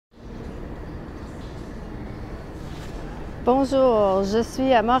Bonjour, je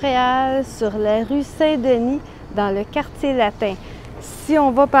suis à Montréal sur la rue Saint-Denis dans le quartier latin. Si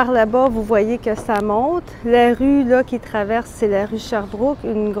on va par là-bas, vous voyez que ça monte. La rue là, qui traverse, c'est la rue Sherbrooke,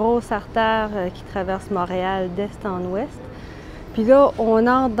 une grosse artère qui traverse Montréal d'est en ouest. Puis là, on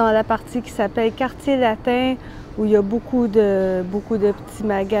entre dans la partie qui s'appelle Quartier latin, où il y a beaucoup de petits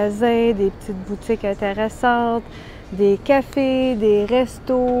magasins, des petites boutiques intéressantes, des cafés, des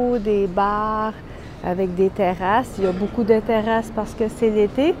restos, des bars, avec des terrasses. Il y a beaucoup de terrasses parce que c'est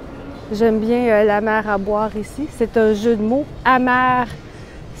l'été. J'aime bien la mer à boire ici. C'est un jeu de mots. Amer,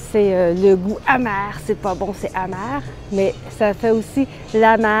 c'est le goût amer. C'est pas bon, c'est amer. Mais ça fait aussi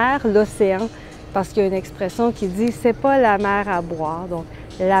la mer, l'océan, parce qu'il y a une expression qui dit c'est pas la mer à boire. Donc,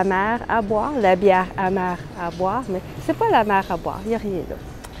 la mer à boire, la bière amère à boire, mais c'est pas la mer à boire. Il n'y a rien là.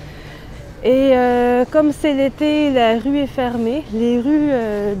 Et comme c'est l'été, la rue est fermée. Les rues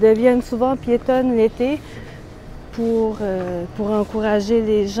deviennent souvent piétonnes l'été pour encourager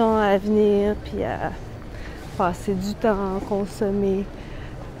les gens à venir puis à passer du temps, consommer.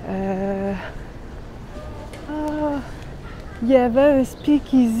 Il y avait un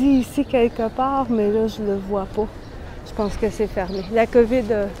speakeasy ici quelque part, mais là, je ne le vois pas. Je pense que c'est fermé. La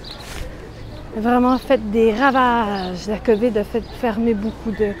COVID a vraiment fait des ravages. La COVID a fait fermer beaucoup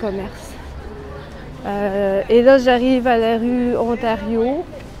de commerces. Et là, j'arrive à la rue Ontario.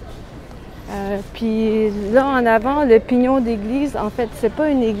 Puis là, en avant, le pignon d'église, en fait, c'est pas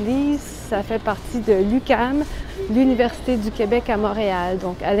une église, ça fait partie de l'UQAM, l'Université du Québec à Montréal.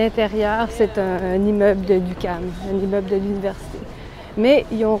 Donc, à l'intérieur, c'est un immeuble de l'UQAM, un immeuble de l'université. Mais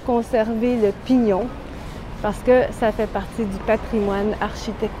ils ont conservé le pignon parce que ça fait partie du patrimoine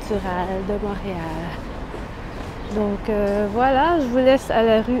architectural de Montréal. Donc voilà, je vous laisse à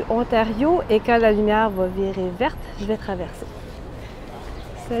la rue Ontario et quand la lumière va virer verte, je vais traverser.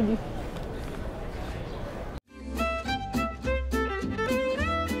 Salut!